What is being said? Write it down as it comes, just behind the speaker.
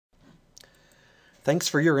Thanks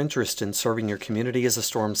for your interest in serving your community as a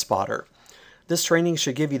storm spotter. This training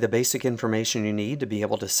should give you the basic information you need to be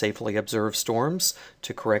able to safely observe storms,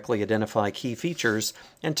 to correctly identify key features,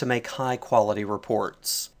 and to make high-quality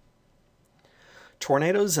reports.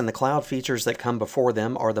 Tornadoes and the cloud features that come before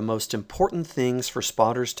them are the most important things for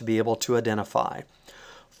spotters to be able to identify.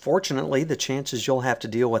 Fortunately, the chances you'll have to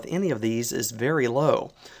deal with any of these is very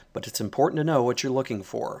low, but it's important to know what you're looking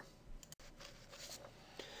for.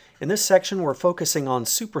 In this section, we're focusing on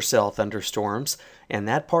supercell thunderstorms and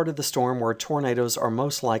that part of the storm where tornadoes are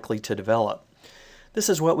most likely to develop. This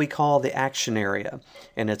is what we call the action area,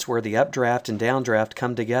 and it's where the updraft and downdraft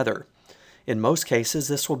come together. In most cases,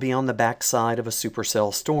 this will be on the backside of a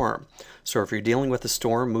supercell storm. So if you're dealing with a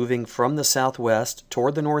storm moving from the southwest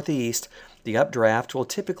toward the northeast, the updraft will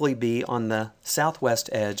typically be on the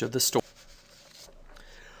southwest edge of the storm.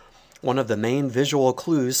 One of the main visual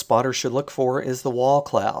clues spotters should look for is the wall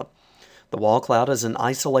cloud. The wall cloud is an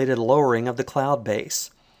isolated lowering of the cloud base.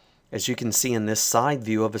 As you can see in this side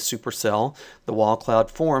view of a supercell, the wall cloud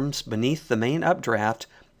forms beneath the main updraft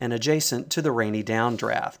and adjacent to the rainy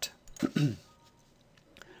downdraft.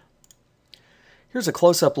 Here's a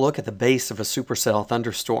close-up look at the base of a supercell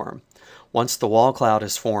thunderstorm. Once the wall cloud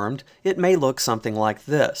is formed, it may look something like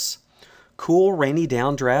this. Cool, rainy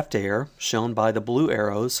downdraft air, shown by the blue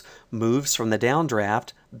arrows, moves from the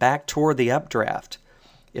downdraft back toward the updraft.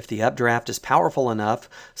 If the updraft is powerful enough,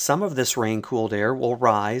 some of this rain-cooled air will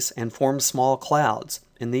rise and form small clouds,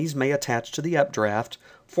 and these may attach to the updraft,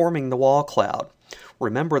 forming the wall cloud.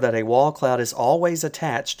 Remember that a wall cloud is always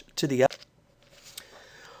attached to the updraft.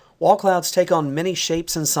 Wall clouds take on many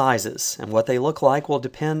shapes and sizes, and what they look like will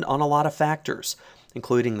depend on a lot of factors,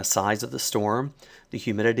 including the size of the storm, the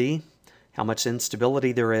humidity, how much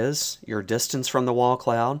instability there is, your distance from the wall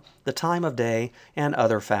cloud, the time of day, and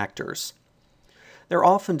other factors. They're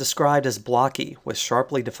often described as blocky with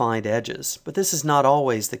sharply defined edges, but this is not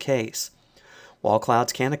always the case. Wall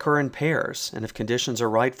clouds can occur in pairs, and if conditions are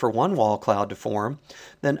right for one wall cloud to form,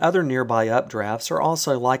 then other nearby updrafts are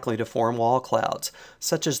also likely to form wall clouds,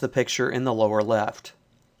 such as the picture in the lower left.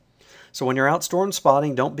 So when you're out storm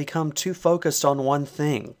spotting, don't become too focused on one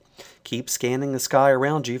thing. Keep scanning the sky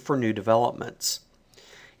around you for new developments.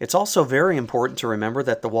 It's also very important to remember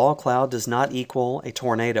that the wall cloud does not equal a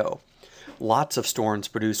tornado. Lots of storms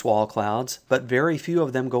produce wall clouds, but very few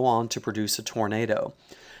of them go on to produce a tornado.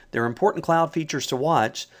 They're important cloud features to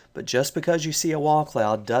watch, but just because you see a wall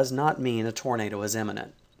cloud does not mean a tornado is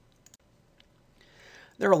imminent.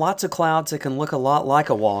 There are lots of clouds that can look a lot like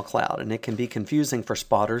a wall cloud, and it can be confusing for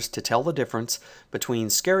spotters to tell the difference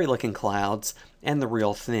between scary-looking clouds and the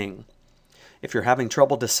real thing. If you're having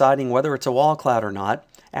trouble deciding whether it's a wall cloud or not,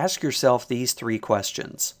 ask yourself these three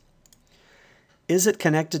questions. Is it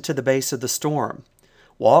connected to the base of the storm?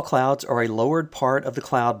 Wall clouds are a lowered part of the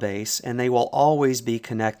cloud base, and they will always be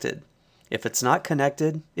connected. If it's not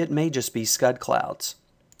connected, it may just be scud clouds.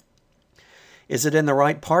 Is it in the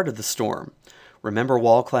right part of the storm? Remember,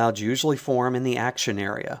 wall clouds usually form in the action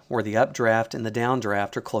area, where the updraft and the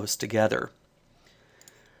downdraft are close together.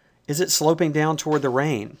 Is it sloping down toward the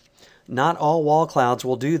rain? Not all wall clouds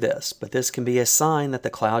will do this, but this can be a sign that the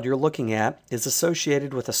cloud you're looking at is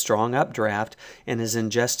associated with a strong updraft and is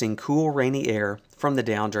ingesting cool, rainy air from the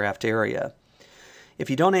downdraft area. If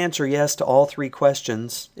you don't answer yes to all three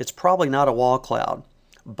questions, it's probably not a wall cloud,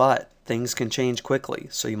 but things can change quickly,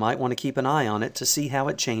 so you might want to keep an eye on it to see how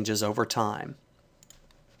it changes over time.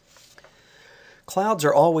 Clouds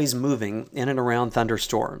are always moving in and around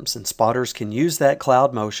thunderstorms, and spotters can use that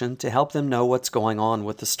cloud motion to help them know what's going on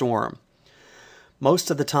with the storm.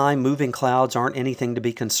 Most of the time, moving clouds aren't anything to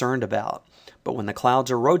be concerned about, but when the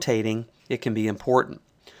clouds are rotating, it can be important.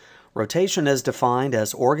 Rotation is defined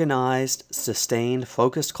as organized, sustained,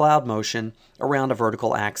 focused cloud motion around a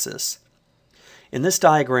vertical axis. In this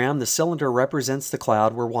diagram, the cylinder represents the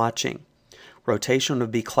cloud we're watching. Rotation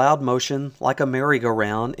would be cloud motion like a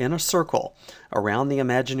merry-go-round in a circle around the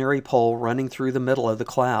imaginary pole running through the middle of the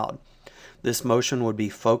cloud. This motion would be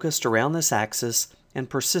focused around this axis and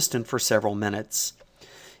persistent for several minutes.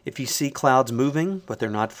 If you see clouds moving, but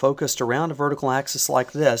they're not focused around a vertical axis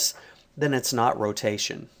like this, then it's not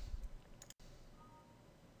rotation.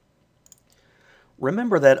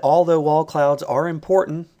 Remember that although wall clouds are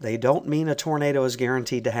important, they don't mean a tornado is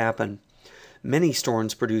guaranteed to happen. Many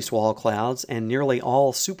storms produce wall clouds, and nearly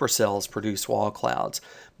all supercells produce wall clouds,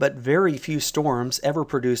 but very few storms ever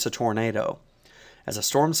produce a tornado. As a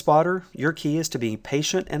storm spotter, your key is to be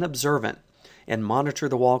patient and observant, and monitor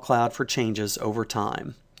the wall cloud for changes over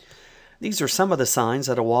time. These are some of the signs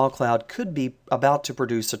that a wall cloud could be about to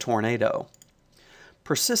produce a tornado.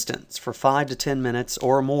 Persistence for 5 to 10 minutes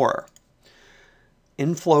or more.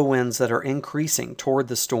 inflow winds that are increasing toward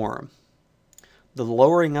the storm, the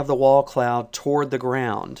lowering of the wall cloud toward the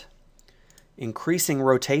ground, increasing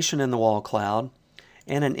rotation in the wall cloud,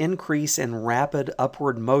 and an increase in rapid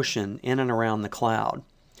upward motion in and around the cloud.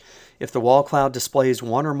 If the wall cloud displays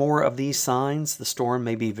one or more of these signs, the storm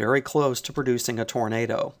may be very close to producing a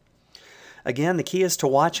tornado. Again, the key is to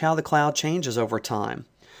watch how the cloud changes over time.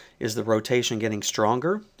 Is the rotation getting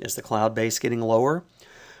stronger? Is the cloud base getting lower?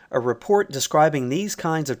 A report describing these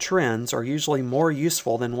kinds of trends are usually more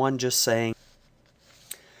useful than one just saying,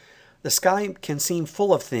 "The sky can seem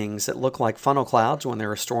full of things that look like funnel clouds when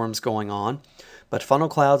there are storms going on, but funnel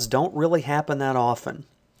clouds don't really happen that often."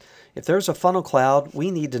 If there's a funnel cloud,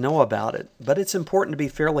 we need to know about it, but it's important to be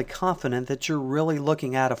fairly confident that you're really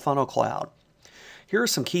looking at a funnel cloud. Here are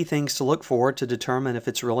some key things to look for to determine if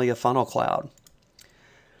it's really a funnel cloud.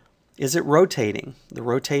 Is it rotating? The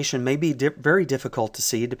rotation may be very difficult to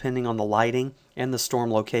see depending on the lighting and the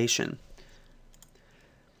storm location.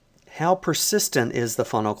 How persistent is the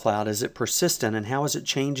funnel cloud? Is it persistent, and how is it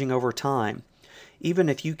changing over time? Even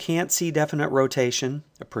if you can't see definite rotation,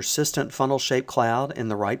 a persistent funnel-shaped cloud in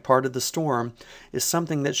the right part of the storm is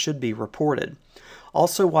something that should be reported.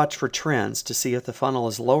 Also watch for trends to see if the funnel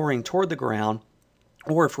is lowering toward the ground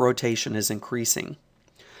or if rotation is increasing.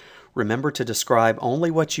 Remember to describe only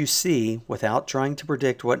what you see without trying to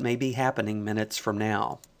predict what may be happening minutes from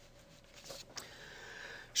now.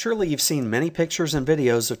 Surely you've seen many pictures and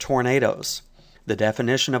videos of tornadoes. The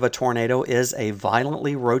definition of a tornado is a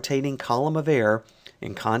violently rotating column of air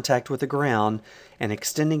in contact with the ground and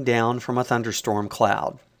extending down from a thunderstorm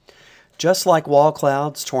cloud. Just like wall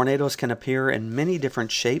clouds, tornadoes can appear in many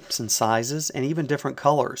different shapes and sizes and even different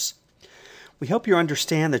colors. We hope you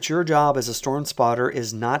understand that your job as a storm spotter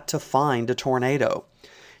is not to find a tornado.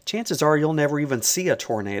 Chances are you'll never even see a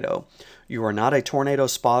tornado. You are not a tornado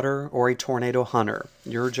spotter or a tornado hunter.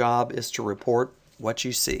 Your job is to report what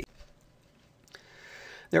you see.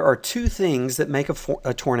 There are two things that make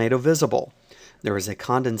a tornado visible. There is a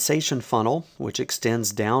condensation funnel, which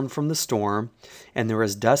extends down from the storm, and there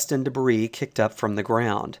is dust and debris kicked up from the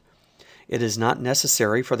ground. It is not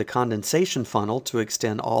necessary for the condensation funnel to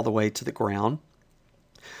extend all the way to the ground.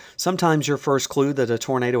 Sometimes your first clue that a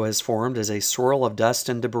tornado has formed is a swirl of dust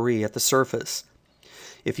and debris at the surface.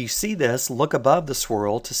 If you see this, look above the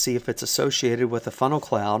swirl to see if it's associated with a funnel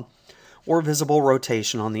cloud or visible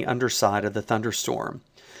rotation on the underside of the thunderstorm.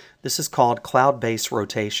 This is called cloud-based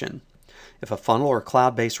rotation. If a funnel or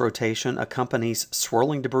cloud-based rotation accompanies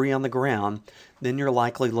swirling debris on the ground, then you're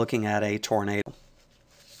likely looking at a tornado.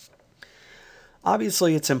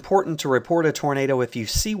 Obviously, it's important to report a tornado if you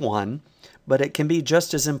see one, but it can be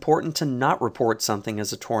just as important to not report something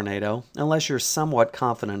as a tornado unless you're somewhat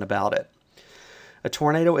confident about it. A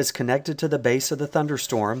tornado is connected to the base of the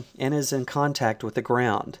thunderstorm and is in contact with the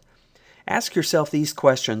ground. Ask yourself these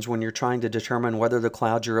questions when you're trying to determine whether the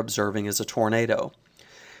cloud you're observing is a tornado.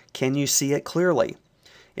 Can you see it clearly?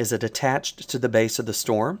 Is it attached to the base of the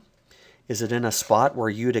storm? Is it in a spot where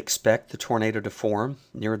you'd expect the tornado to form,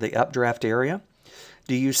 near the updraft area?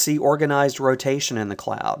 Do you see organized rotation in the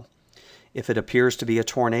cloud? If it appears to be a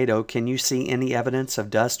tornado, can you see any evidence of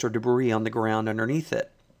dust or debris on the ground underneath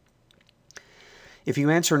it? If you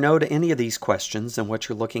answer no to any of these questions, then what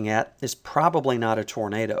you're looking at is probably not a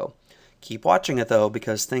tornado. Keep watching it though,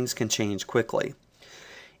 because things can change quickly.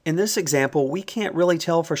 In this example, we can't really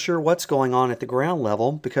tell for sure what's going on at the ground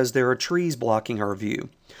level because there are trees blocking our view.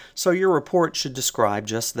 So your report should describe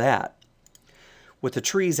just that. With the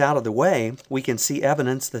trees out of the way, we can see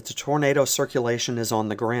evidence that the tornado circulation is on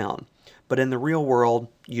the ground. But in the real world,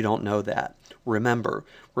 you don't know that. Remember,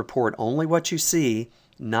 report only what you see,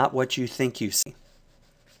 not what you think you see.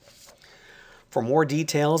 For more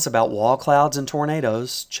details about wall clouds and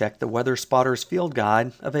tornadoes, check the Weather Spotter's Field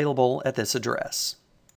Guide available at this address.